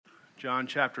John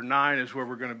chapter 9 is where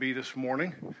we're going to be this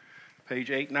morning. Page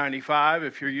 895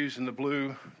 if you're using the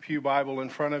blue Pew Bible in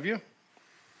front of you.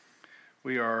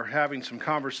 We are having some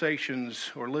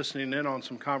conversations or listening in on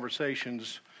some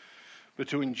conversations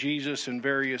between Jesus and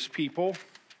various people.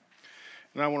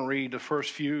 And I want to read the first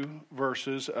few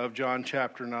verses of John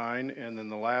chapter 9 and then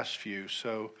the last few.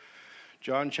 So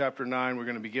John chapter 9, we're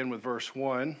going to begin with verse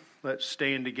 1. Let's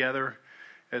stand together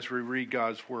as we read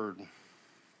God's word.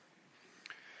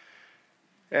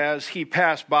 As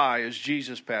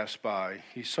Jesus passed by,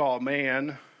 he saw a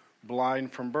man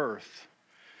blind from birth.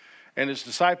 And his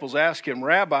disciples asked him,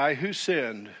 "Rabbi, who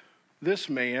sinned, this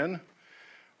man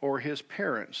or his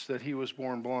parents, that he was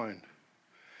born blind?"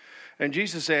 And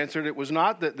Jesus answered, "It was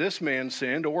not that this man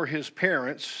sinned or his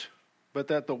parents, but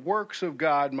that the works of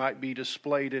God might be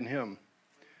displayed in him.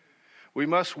 We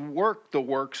must work the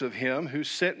works of him who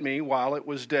sent me while it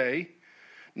was day.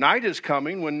 Night is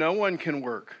coming when no one can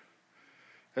work.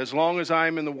 As long as I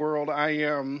am in the world, I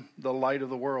am the light of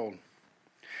the world."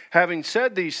 Having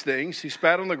said these things, he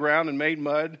spat on the ground and made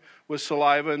mud with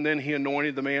saliva, and then he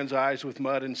anointed the man's eyes with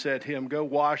mud and said to him, "Go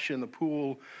wash in the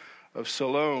pool of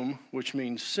Siloam," which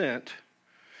means sent.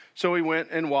 So he went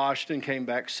and washed and came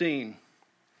back seeing.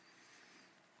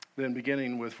 Then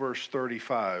beginning with verse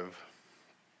 35.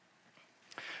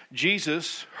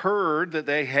 Jesus heard that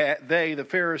the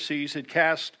Pharisees, had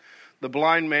cast the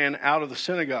blind man out of the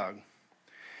synagogue.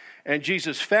 And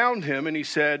Jesus found him, and he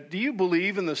said, "Do you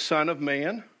believe in the Son of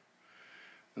Man?"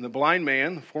 And the blind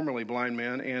man, the formerly blind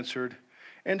man, answered,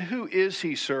 "And who is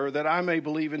he, sir, that I may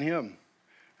believe in him?"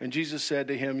 And Jesus said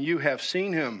to him, "You have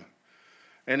seen him,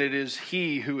 and it is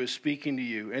he who is speaking to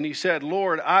you." And he said,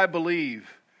 "Lord, I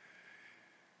believe."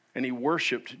 And he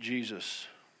worshiped Jesus.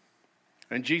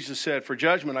 And Jesus said, "For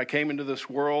judgment I came into this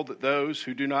world, that those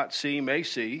who do not see may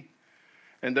see,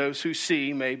 and those who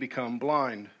see may become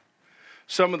blind."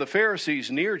 Some of the Pharisees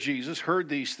near Jesus heard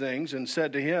these things and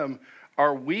said to him,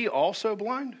 "Are we also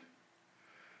blind?"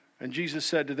 And Jesus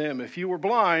said to them, "If you were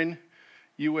blind,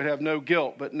 you would have no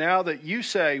guilt. But now that you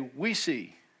say, 'We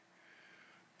see,'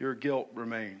 your guilt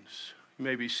remains." You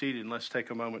may be seated, and let's take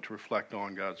a moment to reflect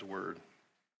on God's word.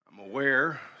 I'm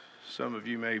aware, some of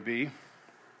you may be,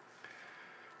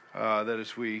 that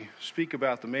as we speak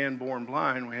about the man born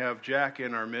blind, we have Jack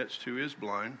in our midst who is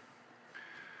blind.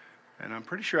 And I'm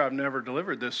pretty sure I've never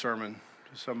delivered this sermon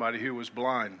to somebody who was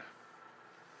blind.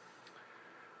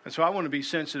 And so I want to be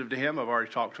sensitive to him. I've already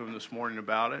talked to him this morning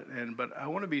about it. But I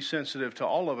want to be sensitive to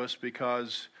all of us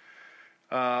because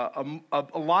a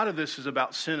lot of this is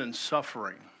about sin and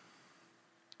suffering.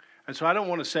 And so I don't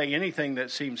want to say anything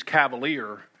that seems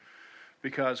cavalier,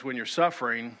 because when you're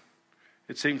suffering,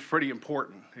 it seems pretty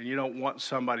important. And you don't want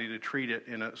somebody to treat it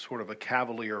in a sort of a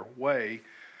cavalier way.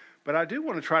 But I do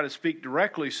want to try to speak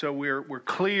directly so we're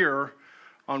clear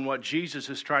on what Jesus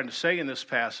is trying to say in this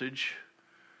passage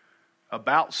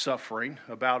about suffering,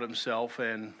 about himself,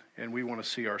 and we want to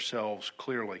see ourselves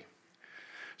clearly.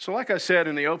 So like I said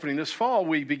in the opening, this fall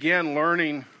we began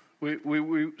learning,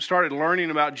 we started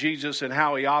learning about Jesus and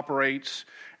how he operates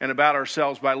and about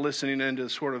ourselves by listening into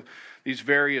sort of these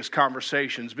various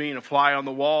conversations, being a fly on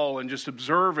the wall and just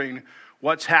observing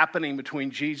what's happening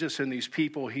between Jesus and these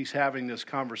people he's having this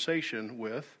conversation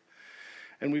with.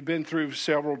 And we've been through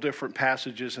several different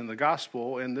passages in the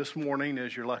gospel, and this morning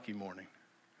is your lucky morning.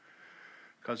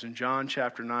 Because in John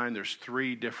chapter 9, there's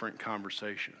 3 different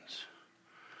conversations.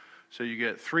 So you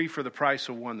get 3 for the price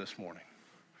of 1 this morning.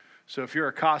 So if you're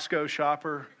a Costco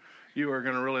shopper, you are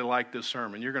going to really like this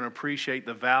sermon. You're going to appreciate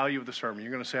the value of the sermon.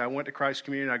 You're going to say, "I went to Christ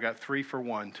Community, I got 3 for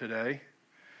 1 today."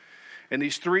 And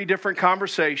these 3 different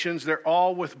conversations, they're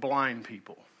all with blind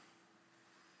people.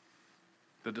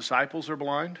 The disciples are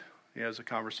blind. He has a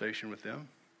conversation with them.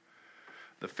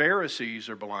 The Pharisees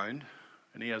are blind,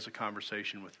 and he has a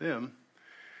conversation with them.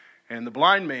 And the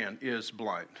blind man is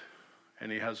blind, and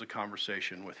he has a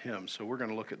conversation with him. So we're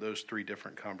going to look at those 3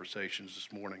 different conversations this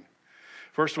morning.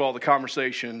 First of all, the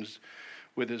conversations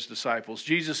with his disciples.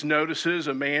 Jesus notices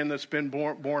a man that's been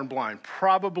born blind.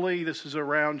 Probably this is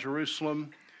around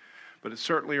Jerusalem, but it's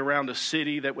certainly around a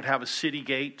city that would have a city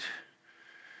gate.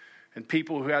 And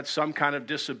people who had some kind of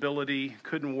disability,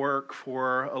 couldn't work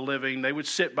for a living, they would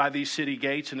sit by these city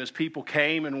gates, and as people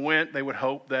came and went, they would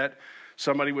hope that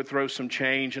somebody would throw some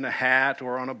change in a hat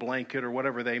or on a blanket or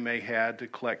whatever they may have to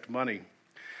collect money.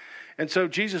 And so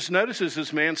Jesus notices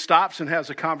this man, stops and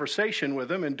has a conversation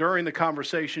with him, and during the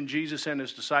conversation, Jesus and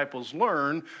his disciples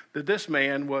learn that this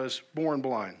man was born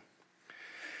blind.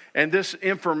 And this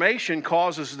information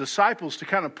causes the disciples to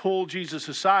kind of pull Jesus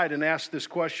aside and ask this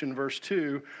question, verse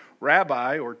 2,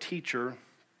 "Rabbi," or teacher,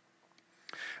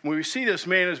 When we see this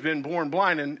man has been born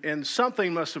blind, and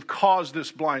something must have caused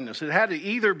this blindness. It had to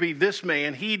either be this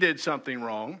man, he did something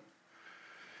wrong,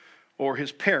 or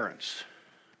his parents.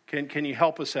 Can you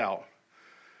help us out?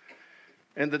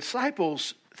 And the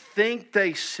disciples think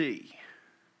they see.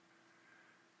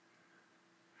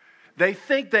 They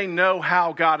think they know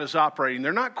how God is operating.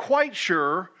 They're not quite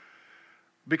sure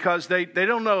because they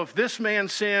don't know if this man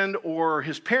sinned or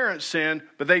his parents sinned,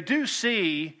 but they do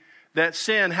see that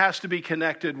sin has to be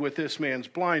connected with this man's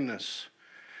blindness.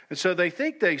 And so they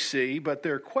think they see, but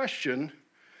their question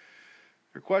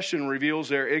reveals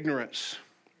their ignorance.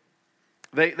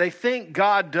 They think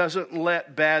God doesn't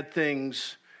let bad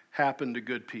things happen to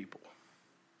good people.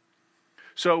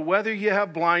 So whether you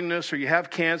have blindness or you have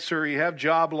cancer, or you have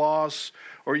job loss,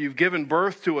 or you've given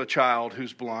birth to a child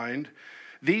who's blind,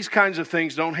 these kinds of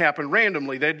things don't happen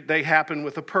randomly. They happen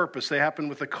with a purpose. They happen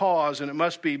with a cause, and it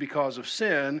must be because of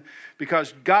sin,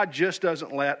 because God just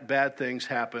doesn't let bad things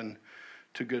happen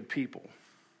to good people.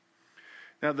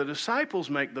 Now, the disciples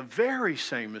make the very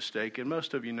same mistake, and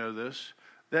most of you know this,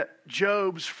 that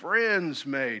Job's friends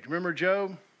made. Remember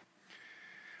Job?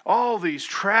 All these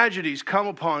tragedies come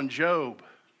upon Job.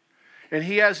 And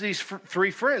he has these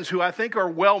three friends who I think are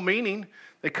well-meaning.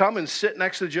 They come and sit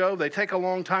next to Job. They take a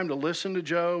long time to listen to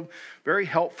Job. Very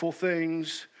helpful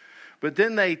things. But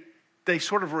then they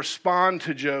sort of respond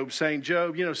to Job saying,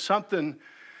 Job, you know something,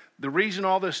 the reason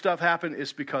all this stuff happened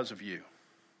is because of you.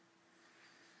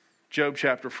 Job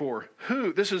chapter 4.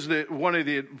 This is one of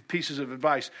the pieces of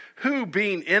advice. Who,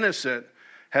 being innocent,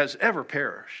 has ever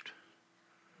perished?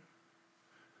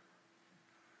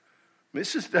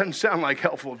 This doesn't sound like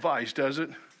helpful advice, does it?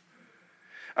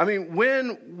 I mean,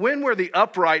 when were the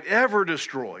upright ever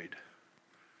destroyed?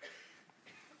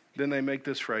 Then they make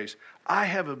this phrase, I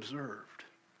have observed.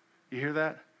 You hear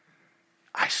that?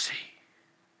 I see.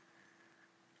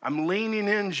 I'm leaning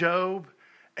in, Job,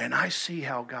 and I see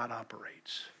how God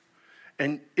operates.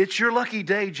 And it's your lucky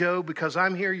day, Job, because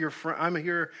I'm here I'm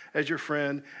here as your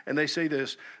friend. And they say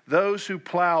this, those who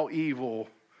plow evil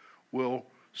will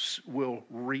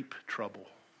reap trouble.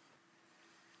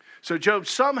 So Job,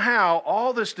 somehow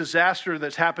all this disaster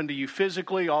that's happened to you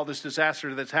physically, all this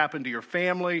disaster that's happened to your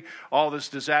family, all this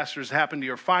disaster that's happened to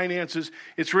your finances,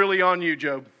 it's really on you,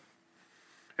 Job.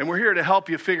 And we're here to help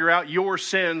you figure out your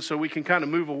sin so we can kind of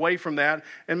move away from that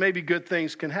and maybe good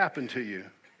things can happen to you.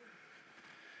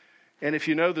 And if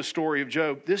you know the story of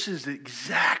Job, this is the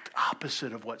exact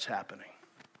opposite of what's happening.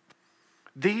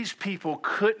 These people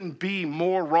couldn't be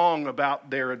more wrong about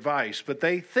their advice, but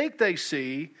they think they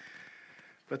see,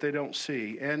 but they don't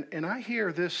see. And I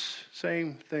hear this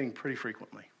same thing pretty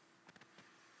frequently.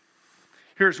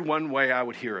 Here's one way I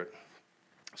would hear it.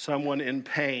 Someone in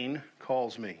pain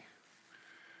calls me.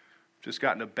 Just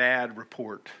gotten a bad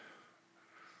report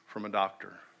from a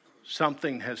doctor.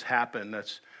 Something has happened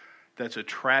that's a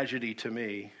tragedy to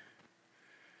me.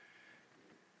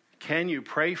 Can you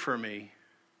pray for me?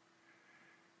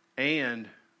 And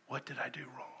what did I do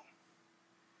wrong?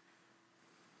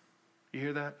 You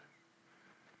hear that?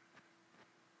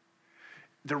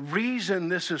 The reason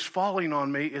this is falling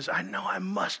on me is I know I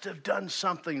must have done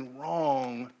something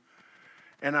wrong,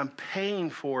 and I'm paying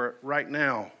for it right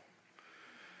now.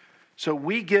 So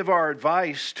we give our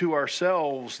advice to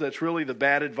ourselves that's really the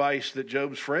bad advice that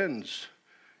Job's friends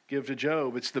give to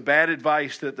Job. It's the bad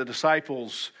advice that the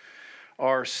disciples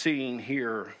are seeing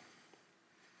here.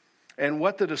 And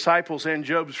what the disciples and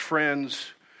Job's friends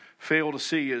fail to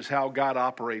see is how God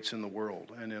operates in the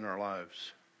world and in our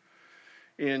lives.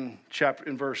 In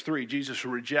verse 3, Jesus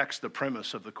rejects the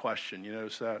premise of the question. You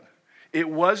notice that? It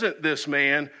wasn't this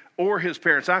man or his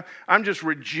parents. I'm just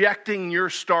rejecting your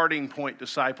starting point,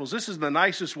 disciples. This is the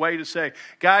nicest way to say,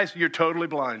 guys, you're totally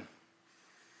blind.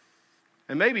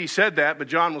 And maybe he said that, but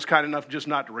John was kind enough just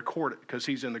not to record it because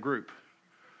he's in the group.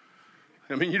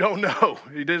 I mean, you don't know.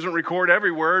 He doesn't record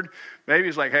every word. Maybe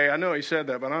he's like, hey, I know he said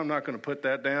that, but I'm not going to put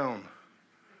that down.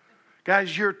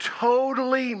 Guys, you're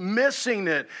totally missing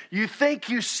it. You think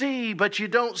you see, but you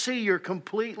don't see. You're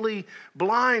completely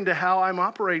blind to how I'm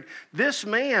operating. This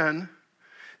man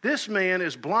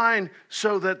is blind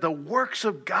so that the works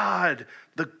of God,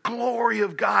 the glory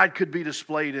of God could be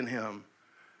displayed in him.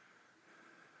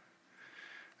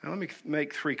 Now, let me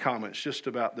make 3 comments just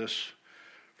about this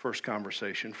first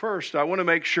conversation. First, I want to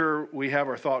make sure we have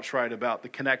our thoughts right about the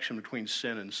connection between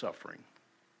sin and suffering.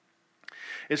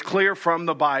 It's clear from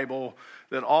the Bible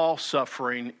that all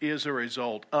suffering is a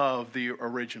result of the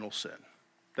original sin.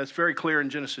 That's very clear in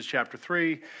Genesis chapter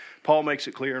 3. Paul makes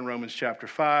it clear in Romans chapter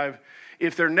 5.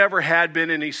 If there never had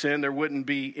been any sin, there wouldn't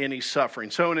be any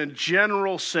suffering. So in a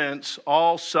general sense,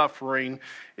 all suffering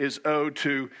is owed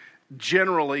to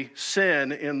generally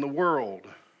sin in the world.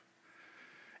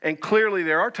 And clearly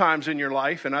there are times in your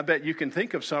life, and I bet you can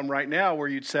think of some right now, where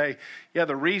you'd say, yeah,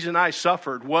 the reason I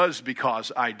suffered was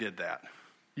because I did that.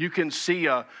 You can see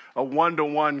a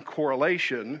one-to-one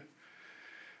correlation.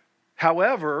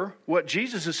 However, what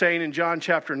Jesus is saying in John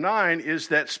chapter 9 is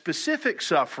that specific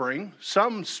suffering,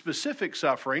 some specific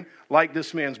suffering, like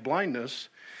this man's blindness,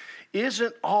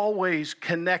 isn't always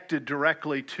connected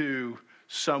directly to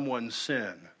someone's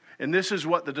sin. And this is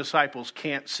what the disciples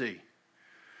can't see.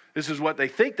 This is what they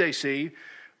think they see,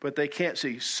 but they can't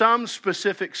see. Some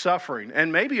specific suffering,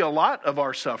 and maybe a lot of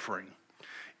our suffering,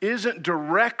 isn't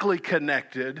directly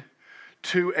connected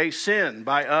to a sin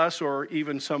by us or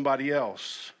even somebody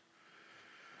else.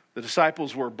 The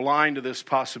disciples were blind to this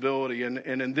possibility, and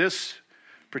in this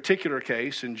particular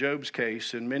case, in Job's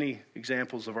case, in many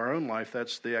examples of our own life,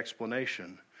 that's the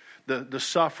explanation. The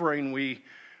suffering we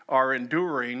are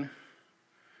enduring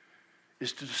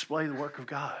is to display the work of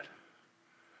God.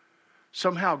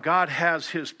 Somehow God has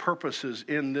his purposes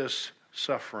in this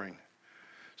suffering.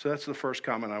 So that's the first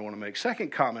comment I want to make.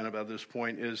 Second comment about this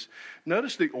point is,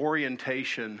 notice the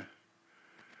orientation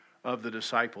of the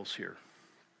disciples here.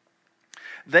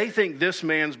 They think this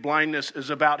man's blindness is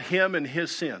about him and his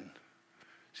sin.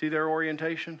 See their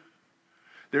orientation?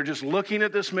 They're just looking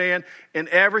at this man, and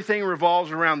everything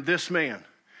revolves around this man.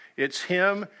 It's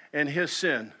him and his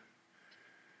sin.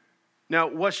 Now,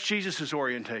 what's Jesus'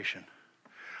 orientation?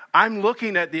 I'm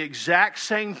looking at the exact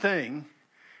same thing,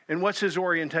 and what's his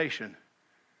orientation?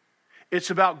 It's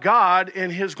about God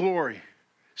and his glory.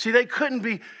 See, they couldn't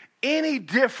be any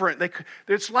different.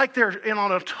 It's like they're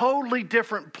on a totally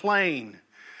different plane.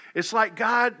 It's like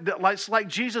it's like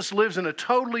Jesus lives in a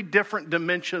totally different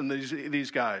dimension than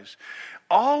these guys.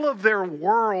 All of their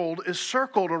world is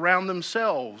circled around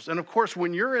themselves. And of course,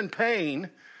 when you're in pain,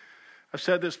 I've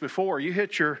said this before, you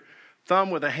hit your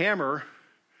thumb with a hammer,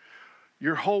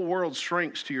 your whole world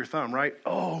shrinks to your thumb, right?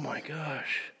 Oh my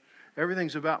gosh,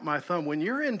 everything's about my thumb. When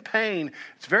you're in pain,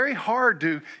 it's very hard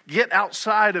to get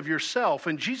outside of yourself.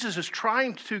 And Jesus is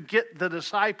trying to get the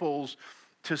disciples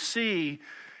to see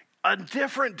a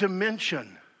different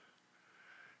dimension,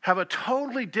 have a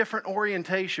totally different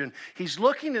orientation. He's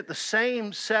looking at the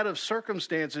same set of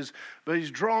circumstances, but he's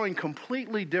drawing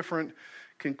completely different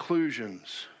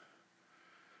conclusions.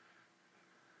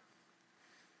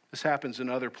 This happens in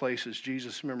other places.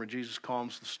 Remember, Jesus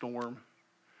calms the storm.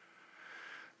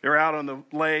 They're out on the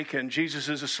lake, and Jesus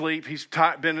is asleep. He's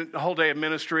been a whole day of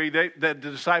ministry. The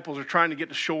disciples are trying to get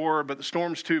to shore, but the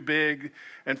storm's too big.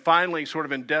 And finally, sort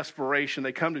of in desperation,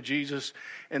 they come to Jesus,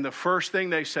 and the first thing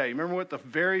they say, remember what the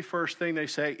very first thing they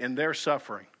say in their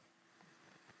suffering?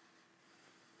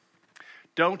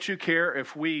 Don't you care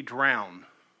if we drown?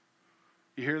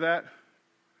 You hear that?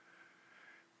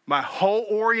 My whole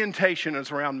orientation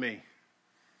is around me.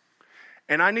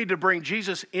 And I need to bring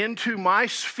Jesus into my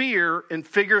sphere and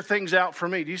figure things out for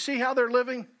me. Do you see how they're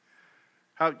living?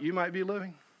 How you might be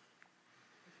living?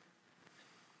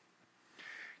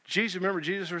 Remember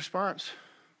Jesus' response?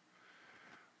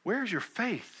 Where's your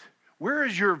faith? Where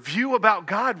is your view about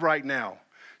God right now?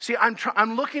 See,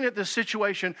 I'm looking at this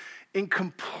situation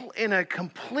in a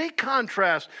complete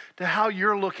contrast to how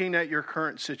you're looking at your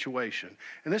current situation.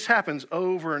 And this happens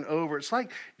over and over. It's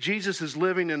like Jesus is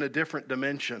living in a different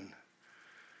dimension.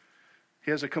 He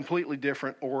has a completely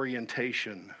different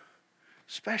orientation,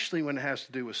 especially when it has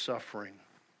to do with suffering.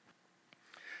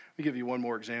 Let me give you one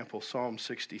more example. Psalm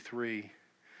 63.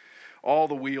 All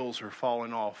the wheels are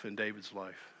falling off in David's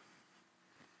life.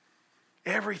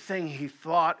 Everything he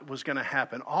thought was going to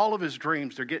happen, all of his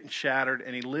dreams, they're getting shattered,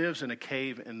 and he lives in a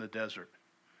cave in the desert.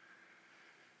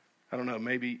 I don't know,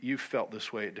 maybe you've felt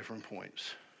this way at different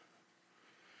points.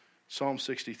 Psalm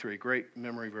 63, great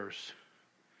memory verse.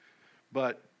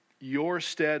 But your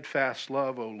steadfast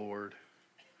love, O Lord,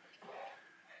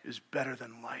 is better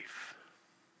than life.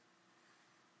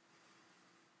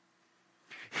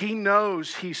 He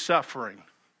knows he's suffering.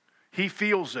 He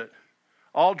feels it.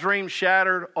 All dreams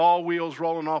shattered, all wheels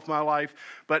rolling off my life.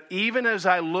 But even as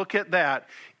I look at that,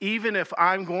 even if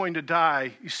I'm going to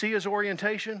die, you see his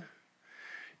orientation?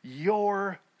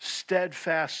 Your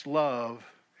steadfast love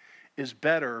is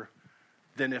better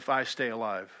than if I stay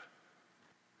alive.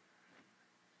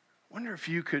 Wonder if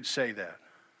you could say that.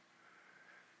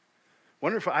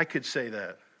 Wonder if I could say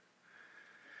that.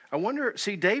 I wonder,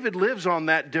 see, David lives on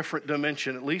that different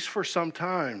dimension, at least for some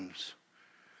times.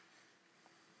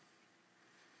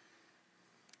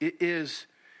 It is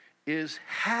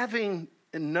having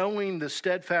and knowing the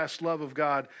steadfast love of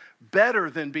God better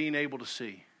than being able to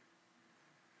see?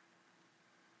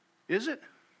 Is it?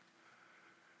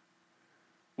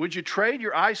 Would you trade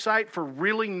your eyesight for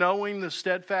really knowing the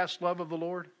steadfast love of the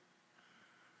Lord?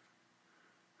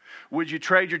 Would you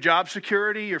trade your job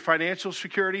security, your financial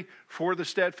security for the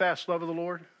steadfast love of the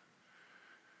Lord?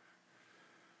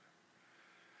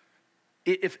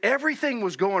 If everything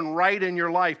was going right in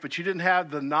your life, but you didn't have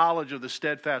the knowledge of the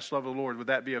steadfast love of the Lord, would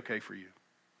that be okay for you?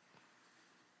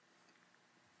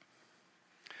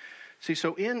 See,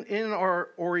 so in our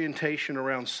orientation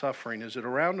around suffering, is it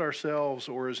around ourselves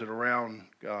or is it around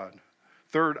God?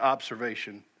 Third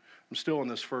observation. I'm still in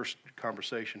this first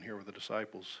conversation here with the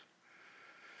disciples.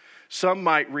 Some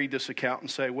might read this account and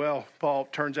say, well, Paul,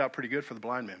 turns out pretty good for the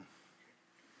blind man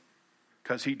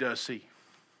because he does see.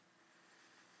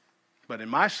 But in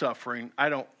my suffering, I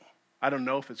don't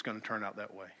know if it's going to turn out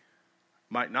that way.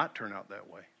 Might not turn out that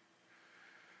way.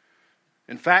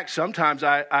 In fact, sometimes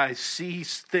I see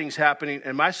things happening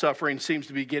and my suffering seems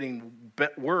to be getting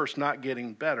worse, not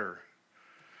getting better.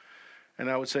 And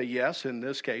I would say, yes, in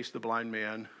this case, the blind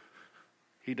man,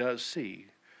 he does see.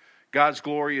 God's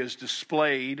glory is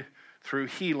displayed through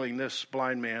healing this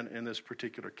blind man in this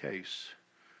particular case.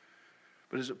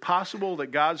 But is it possible that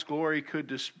God's glory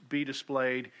could be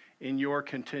displayed in your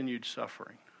continued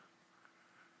suffering?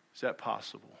 Is that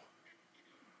possible?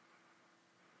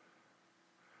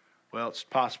 Well, it's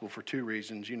possible for two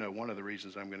reasons. You know one of the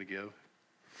reasons I'm going to give.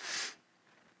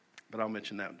 But I'll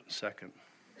mention that in a second.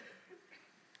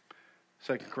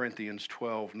 2 Corinthians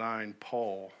 12:9,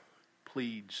 Paul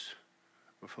pleads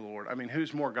with the Lord. I mean,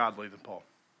 who's more godly than Paul?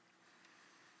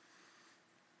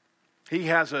 He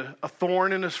has a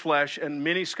thorn in his flesh, and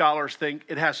many scholars think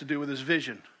it has to do with his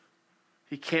vision.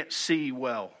 He can't see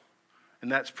well,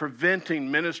 and that's preventing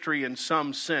ministry in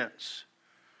some sense.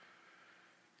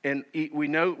 And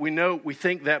we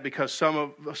think that because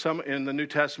some in the New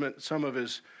Testament, some of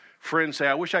his friends say,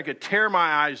 I wish I could tear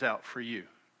my eyes out for you.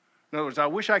 In other words, I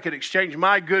wish I could exchange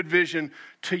my good vision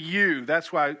to you.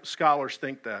 That's why scholars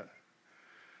think that.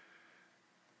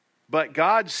 But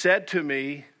God said to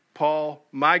me, Paul,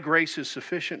 my grace is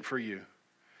sufficient for you.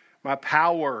 My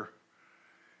power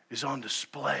is on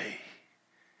display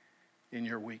in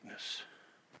your weakness.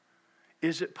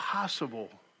 Is it possible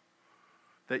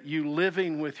that you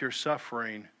living with your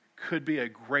suffering could be a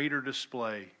greater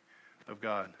display of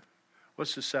God?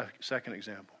 What's the second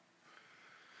example?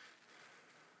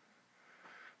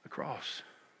 The cross.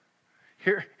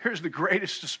 Here's the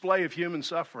greatest display of human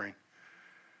suffering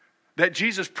that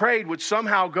Jesus prayed would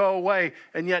somehow go away,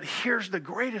 and yet here's the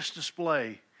greatest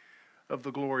display of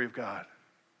the glory of God.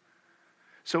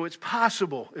 So it's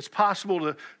possible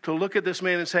to look at this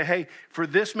man and say, hey, for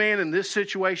this man in this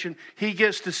situation, he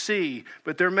gets to see,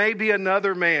 but there may be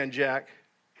another man, Jack,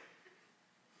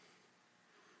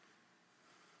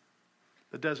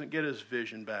 that doesn't get his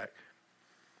vision back.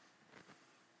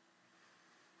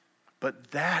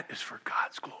 But that is for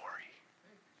God's glory.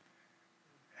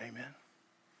 Amen.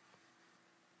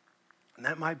 And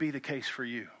that might be the case for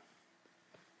you.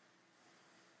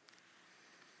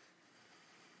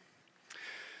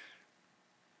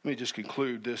 Let me just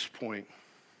conclude this point.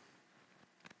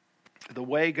 The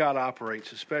way God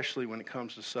operates, especially when it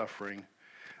comes to suffering,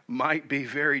 might be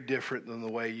very different than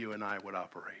the way you and I would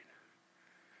operate.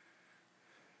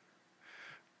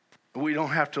 We don't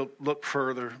have to look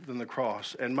further than the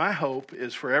cross. And my hope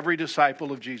is for every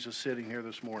disciple of Jesus sitting here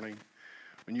this morning,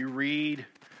 when you read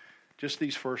just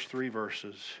these first 3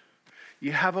 verses,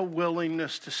 you have a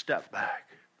willingness to step back.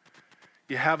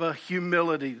 You have a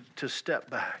humility to step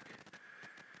back.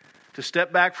 To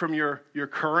step back from your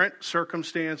current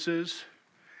circumstances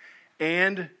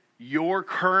and your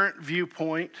current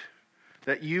viewpoint,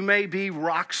 that you may be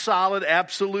rock solid,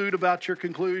 absolute about your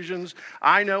conclusions.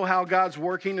 I know how God's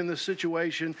working in this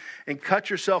situation, and cut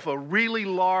yourself a really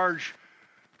large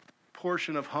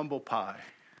portion of humble pie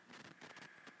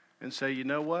and say, you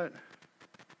know what?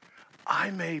 I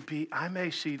may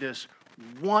see this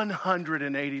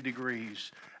 180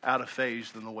 degrees out of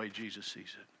phase than the way Jesus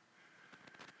sees it.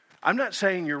 I'm not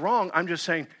saying you're wrong. I'm just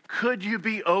saying, could you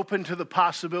be open to the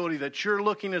possibility that you're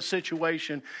looking at a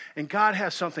situation and God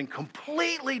has something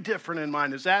completely different in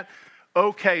mind? Is that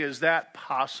okay? Is that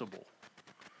possible?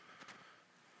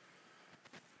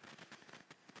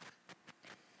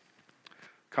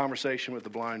 Conversation with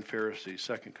the blind Pharisee,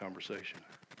 second conversation.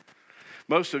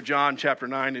 Most of John chapter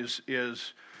 9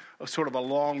 is a sort of a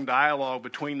long dialogue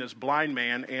between this blind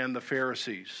man and the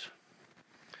Pharisees.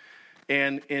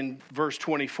 And in verse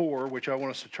 24, which I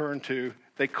want us to turn to,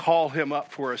 they call him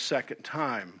up for a second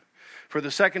time. For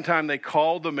the second time, they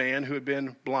called the man who had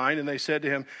been blind, and they said to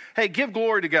him, hey, give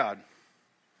glory to God.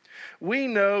 We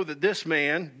know that this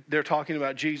man, they're talking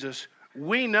about Jesus,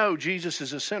 we know Jesus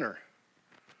is a sinner.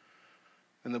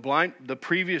 And the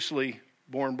previously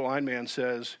born blind man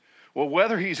says, well,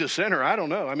 whether he's a sinner, I don't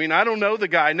know. I mean, I don't know the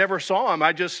guy. I never saw him.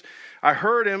 I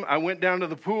heard him. I went down to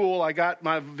the pool. I got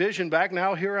my vision back.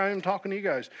 Now here I am talking to you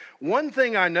guys. One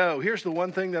thing I know, here's the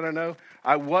one thing that I know.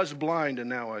 I was blind and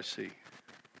now I see.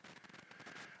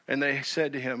 And they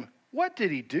said to him, what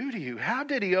did he do to you? How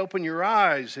did he open your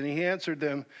eyes? And he answered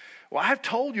them, well, I've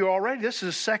told you already. This is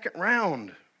the second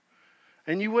round.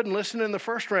 And you wouldn't listen in the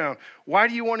first round. Why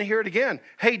do you want to hear it again?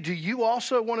 Hey, do you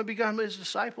also want to become his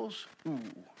disciples? Ooh.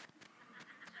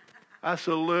 That's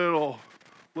a little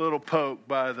poke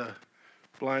by the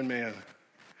blind man.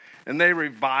 And they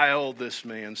reviled this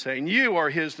man, saying, you are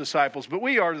his disciples, but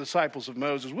we are the disciples of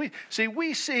Moses. We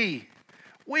see,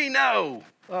 we know.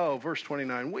 Oh, verse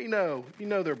 29, we know. You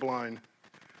know they're blind.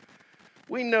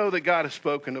 We know that God has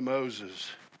spoken to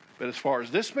Moses. But as far as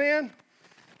this man,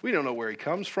 we don't know where he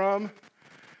comes from.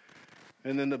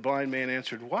 And then the blind man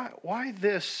answered, why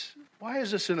this? Why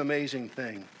is this an amazing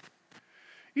thing?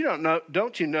 You don't know,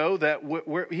 don't you know that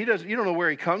where he does? You don't know where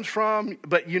he comes from,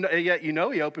 but yet you know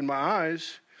he opened my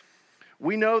eyes.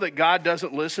 We know that God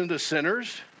doesn't listen to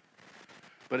sinners,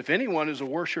 but if anyone is a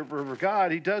worshiper of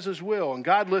God, he does his will, and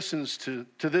God listens to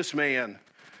this man.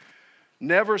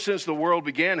 Never since the world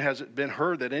began has it been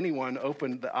heard that anyone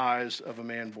opened the eyes of a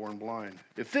man born blind.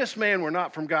 If this man were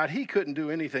not from God, he couldn't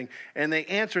do anything. And they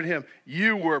answered him,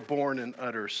 you were born in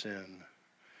utter sin,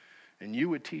 and you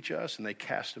would teach us, and they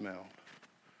cast him out.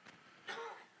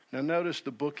 Now notice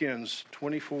the bookends,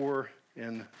 24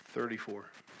 and 34.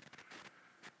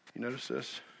 You notice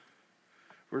this?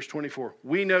 Verse 24,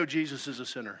 we know Jesus is a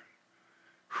sinner.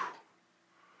 Whew.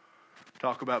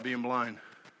 Talk about being blind.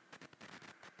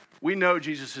 We know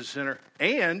Jesus is a sinner,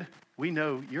 and we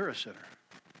know you're a sinner.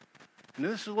 And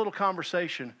this is a little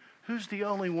conversation. Who's the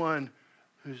only one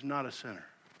who's not a sinner?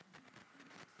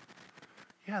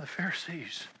 Yeah, the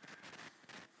Pharisees.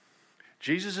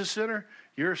 Jesus is a sinner.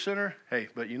 You're a sinner. Hey,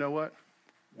 but you know what?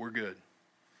 We're good.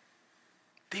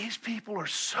 These people are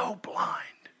so blind.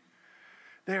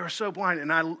 They are so blind.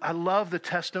 And I love the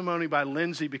testimony by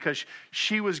Lindsay because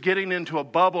she was getting into a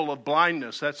bubble of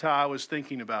blindness. That's how I was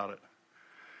thinking about it.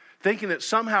 Thinking that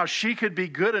somehow she could be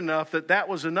good enough that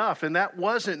was enough. And that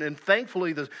wasn't. And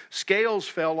thankfully the scales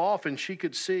fell off and she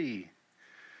could see.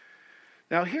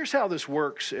 Now here's how this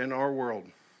works in our world.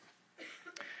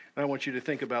 And I want you to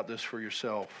think about this for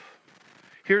yourself.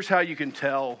 Here's how you can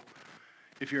tell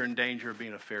if you're in danger of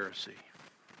being a Pharisee.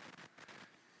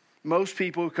 Most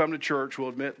people who come to church will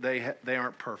admit they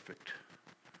aren't perfect.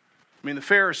 I mean, the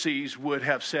Pharisees would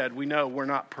have said, we know we're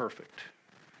not perfect.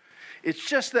 It's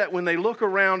just that when they look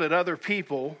around at other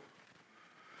people,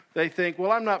 they think,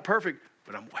 well, I'm not perfect,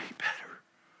 but I'm way better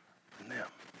than them.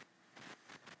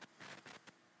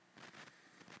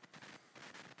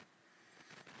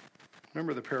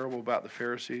 Remember the parable about the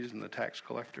Pharisees and the tax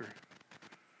collector?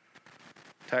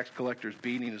 Tax collector's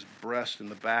beating his breast in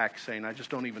the back, saying, I just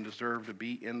don't even deserve to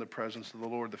be in the presence of the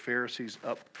Lord. The Pharisees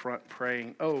up front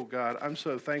praying, oh God, I'm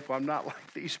so thankful I'm not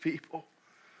like these people.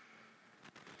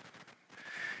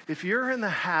 If you're in the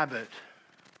habit,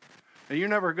 and you're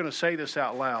never going to say this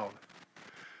out loud,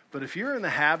 but if you're in the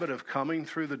habit of coming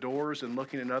through the doors and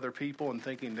looking at other people and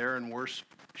thinking they're in worse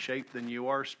shape than you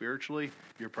are spiritually,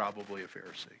 you're probably a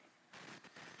Pharisee.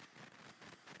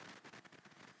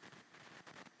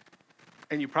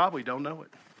 And you probably don't know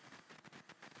it.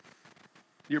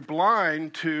 You're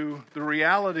blind to the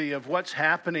reality of what's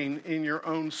happening in your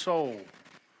own soul.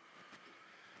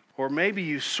 Or maybe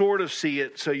you sort of see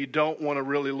it so you don't want to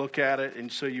really look at it and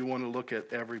so you want to look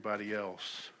at everybody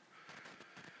else.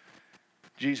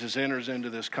 Jesus enters into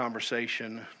this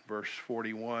conversation, verse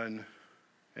 41,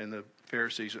 and the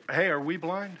Pharisees, hey, are we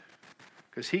blind?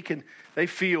 Because they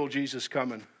feel Jesus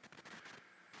coming.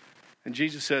 And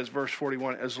Jesus says, verse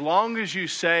 41, as long as you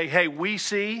say, hey, we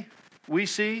see,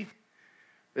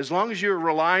 as long as you're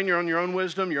relying on your own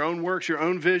wisdom, your own works, your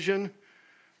own vision,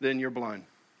 then you're blind.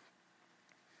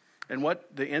 And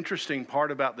what the interesting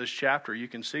part about this chapter, you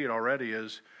can see it already,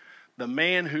 is the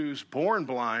man who's born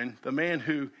blind, the man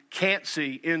who can't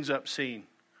see, ends up seeing.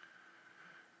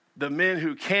 The men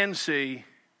who can see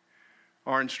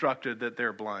are instructed that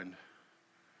they're blind.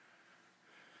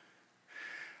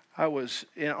 I was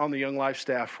on the Young Life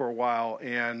staff for a while,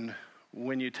 and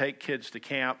when you take kids to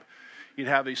camp, you'd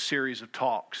have these series of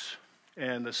talks.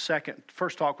 And the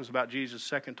first talk was about Jesus,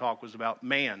 second talk was about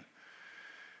man,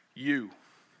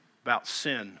 about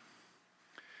sin.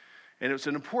 And it was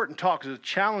an important talk. It was a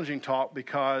challenging talk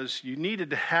because you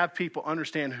needed to have people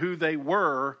understand who they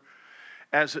were,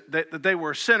 that they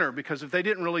were a sinner. Because if they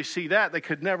didn't really see that, they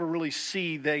could never really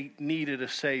see they needed a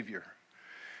Savior.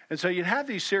 And so you'd have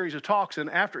these series of talks, and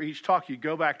after each talk, you'd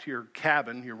go back to your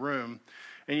cabin, your room,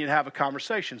 and you'd have a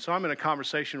conversation. So I'm in a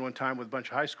conversation one time with a bunch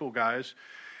of high school guys,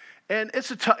 and it's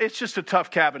just a tough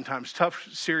cabin time. It's a tough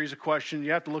series of questions.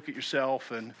 You have to look at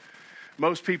yourself, and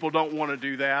most people don't want to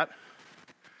do that,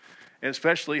 and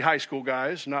especially high school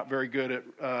guys, not very good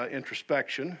at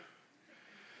introspection.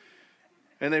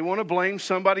 And they want to blame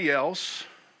somebody else,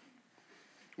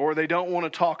 or they don't want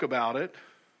to talk about it,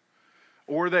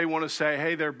 or they want to say,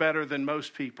 hey, they're better than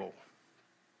most people.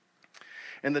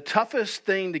 And the toughest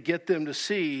thing to get them to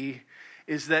see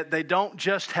is that they don't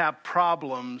just have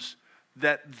problems,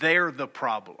 that they're the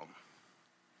problem.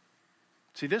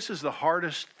 See, this is the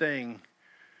hardest thing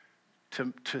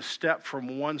to step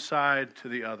from one side to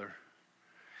the other.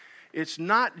 It's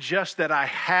not just that I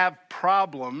have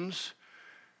problems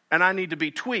and I need to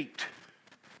be tweaked,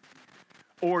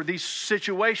 or these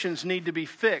situations need to be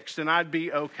fixed and I'd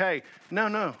be okay.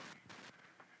 No.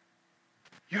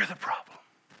 You're the problem.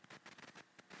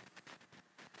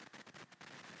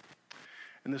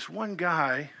 And this one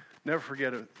guy, never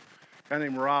forget it, a guy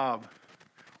named Rob,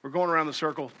 we're going around the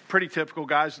circle, pretty typical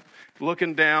guys,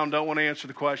 looking down, don't want to answer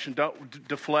the question, don't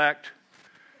deflect.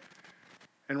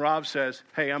 And Rob says,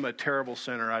 hey, I'm a terrible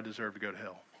sinner, I deserve to go to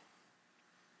hell.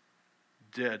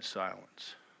 Dead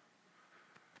silence.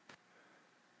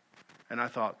 And I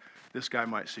thought, this guy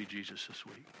might see Jesus this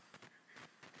week.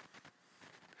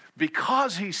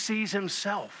 Because he sees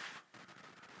himself.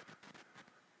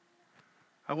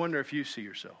 I wonder if you see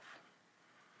yourself.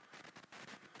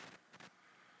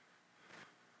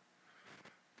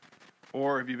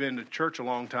 Or have you been to church a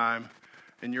long time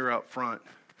and you're up front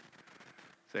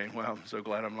saying, well, I'm so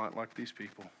glad I'm not like these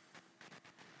people.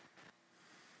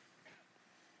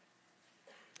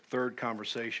 Third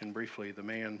conversation, briefly, the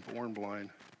man born blind.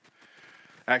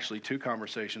 Actually, two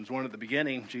conversations. One at the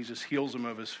beginning, Jesus heals him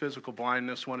of his physical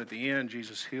blindness. One at the end,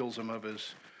 Jesus heals him of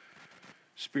his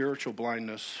spiritual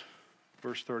blindness.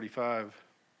 Verse 35.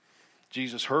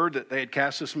 Jesus heard that they had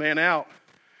cast this man out,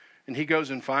 and he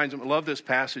goes and finds him. I love this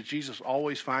passage. Jesus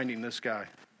always finding this guy.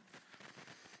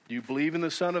 Do you believe in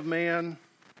the Son of Man?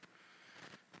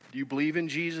 Do you believe in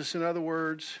Jesus, in other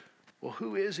words? Well,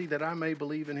 who is he that I may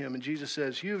believe in him? And Jesus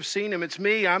says, you have seen him. It's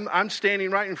me. I'm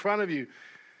standing right in front of you.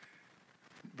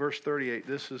 Verse 38,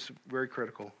 this is very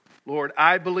critical. Lord,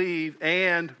 I believe,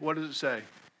 and what does it say?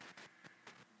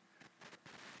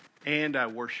 And I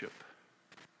worship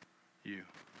you.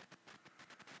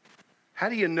 How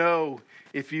do you know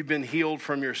if you've been healed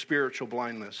from your spiritual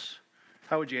blindness?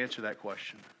 How would you answer that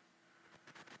question?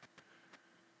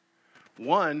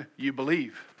 One, you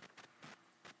believe.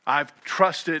 I've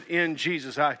trusted in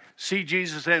Jesus. I see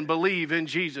Jesus and believe in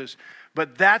Jesus.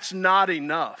 But that's not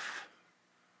enough.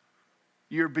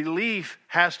 Your belief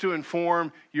has to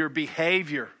inform your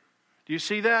behavior. Do you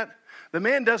see that? The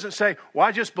man doesn't say, well,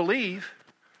 I just believe.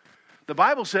 The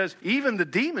Bible says even the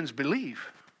demons believe.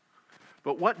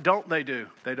 But what don't they do?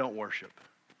 They don't worship.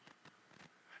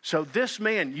 So this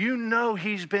man, you know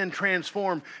he's been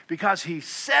transformed because he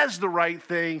says the right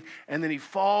thing and then he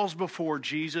falls before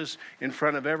Jesus in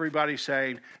front of everybody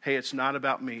saying, hey, it's not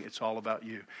about me, it's all about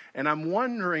you. And I'm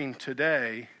wondering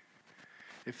today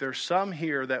if there's some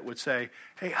here that would say,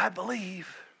 hey, I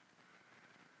believe,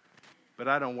 but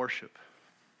I don't worship.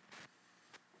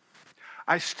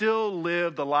 I still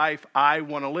live the life I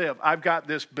want to live. I've got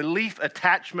this belief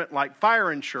attachment like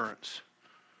fire insurance.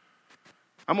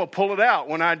 I'm going to pull it out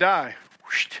when I die.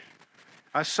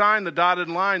 I signed the dotted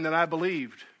line that I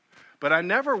believed. But I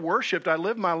never worshiped. I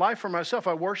lived my life for myself.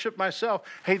 I worshiped myself.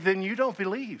 Hey, then you don't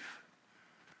believe.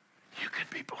 You could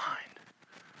be blind.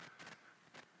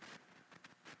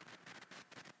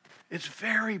 It's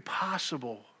very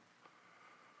possible.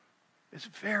 It's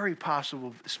very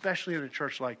possible, especially in a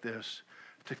church like this,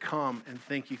 to come and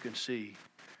think you can see,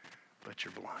 but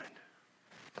you're blind.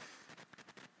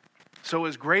 So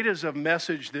as great as a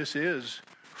message this is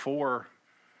for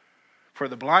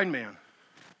the blind man,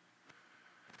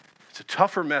 it's a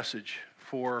tougher message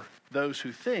for those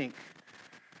who think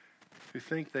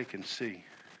they can see.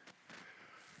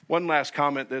 One last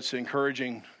comment that's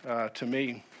encouraging to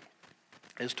me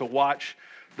is to watch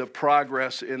the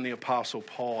progress in the Apostle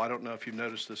Paul. I don't know if you've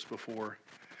noticed this before.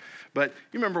 But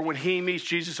you remember when he meets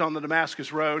Jesus on the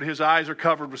Damascus Road, his eyes are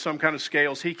covered with some kind of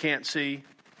scales. He can't see.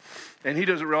 And he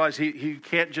doesn't realize he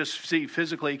can't just see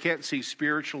physically, he can't see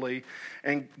spiritually.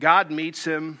 And God meets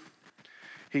him.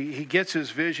 He gets his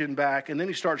vision back, and then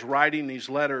he starts writing these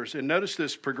letters. And notice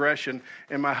this progression.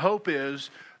 And my hope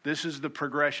is this is the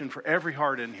progression for every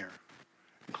heart in here,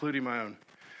 including my own.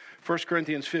 1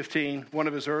 Corinthians 15, one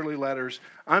of his early letters,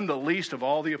 I'm the least of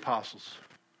all the apostles.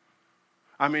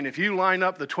 I mean, if you line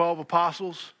up the 12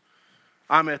 apostles,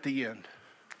 I'm at the end.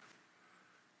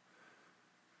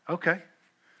 Okay,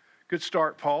 good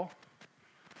start, Paul.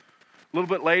 A little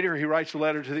bit later, he writes a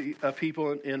letter to the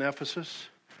people in Ephesus.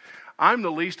 I'm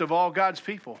the least of all God's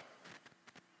people.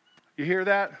 You hear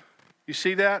that? You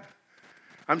see that?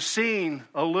 I'm seeing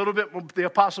a little bit, the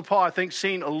Apostle Paul, I think,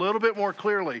 seeing a little bit more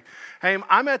clearly. Hey,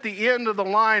 I'm at the end of the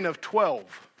line of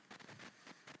 12.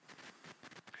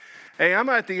 Hey, I'm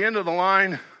at the end of the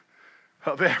line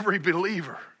of every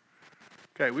believer.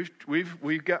 Okay,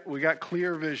 we got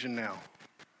clear vision now.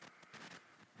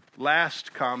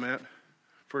 Last comment,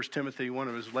 1 Timothy, one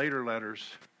of his later letters.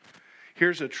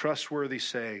 Here's a trustworthy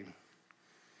saying.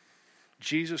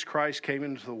 Jesus Christ came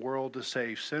into the world to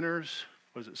save sinners.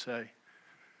 What does it say?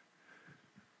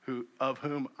 Of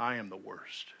whom I am the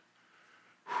worst.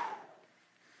 Whew.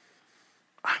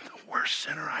 I'm the worst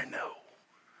sinner I know.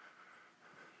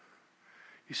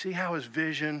 You see how his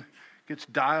vision gets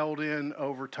dialed in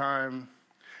over time?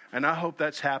 And I hope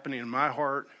that's happening in my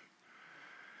heart.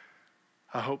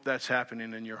 I hope that's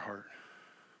happening in your heart.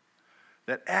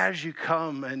 That as you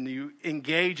come and you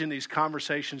engage in these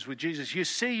conversations with Jesus, you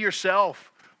see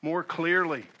yourself more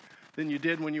clearly than you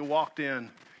did when you walked in.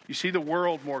 You see the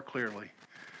world more clearly.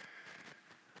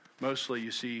 Mostly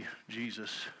you see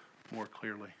Jesus more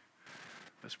clearly.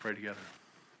 Let's pray together.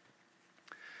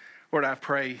 Lord, I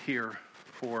pray here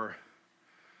for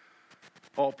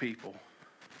all people.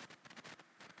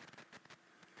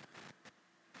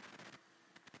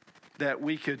 That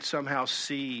we could somehow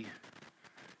see,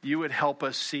 you would help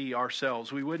us see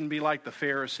ourselves. We wouldn't be like the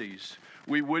Pharisees.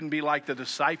 We wouldn't be like the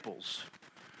disciples.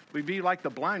 We'd be like the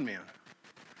blind man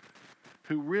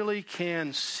who really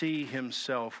can see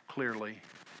himself clearly.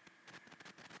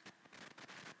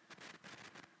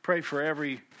 Pray for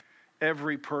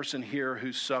every person here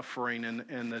who's suffering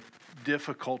and the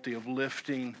difficulty of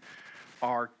lifting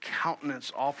our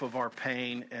countenance off of our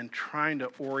pain and trying to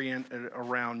orient it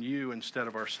around you instead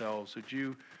of ourselves.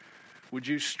 Would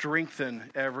you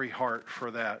strengthen every heart for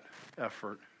that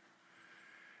effort?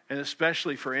 And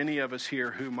especially for any of us here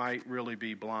who might really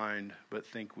be blind but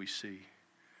think we see.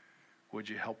 Would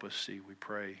you help us see, we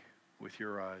pray, with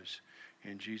your eyes.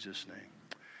 In Jesus'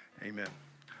 name, amen.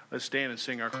 Let's stand and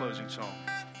sing our closing song.